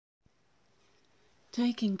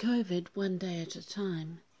Taking COVID one day at a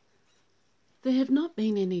time. There have not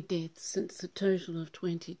been any deaths since the total of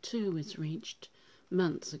 22 was reached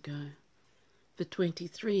months ago. The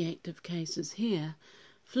 23 active cases here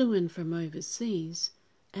flew in from overseas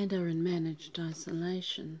and are in managed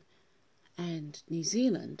isolation, and New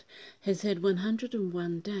Zealand has had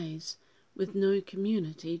 101 days with no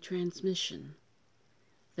community transmission.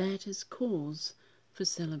 That is cause for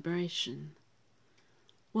celebration.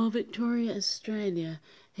 While Victoria, Australia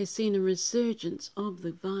has seen a resurgence of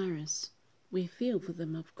the virus, we feel for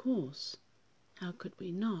them, of course. How could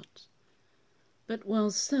we not? But while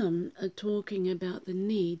some are talking about the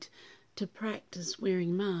need to practice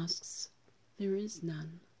wearing masks, there is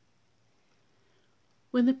none.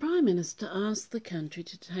 When the Prime Minister asked the country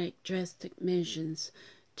to take drastic measures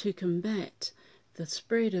to combat the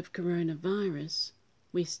spread of coronavirus,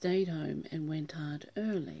 we stayed home and went hard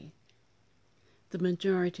early. The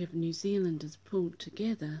majority of New Zealanders pulled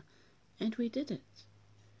together, and we did it.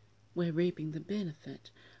 We're reaping the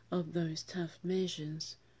benefit of those tough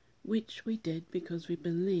measures, which we did because we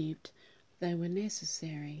believed they were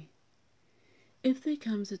necessary. If there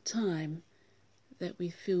comes a time that we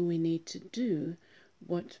feel we need to do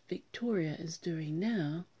what Victoria is doing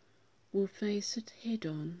now, we'll face it head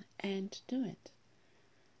on and do it.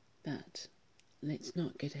 But let's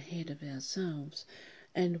not get ahead of ourselves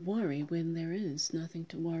and worry when there is nothing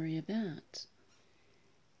to worry about.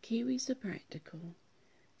 Kiwis are practical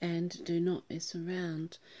and do not mess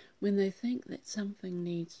around when they think that something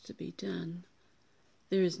needs to be done.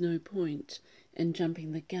 There is no point in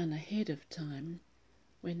jumping the gun ahead of time.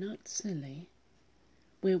 We're not silly.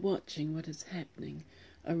 We're watching what is happening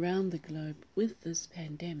around the globe with this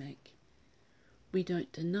pandemic. We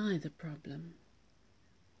don't deny the problem.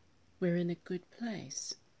 We're in a good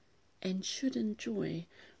place and should enjoy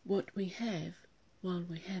what we have while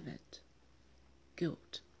we have it,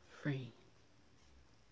 guilt-free.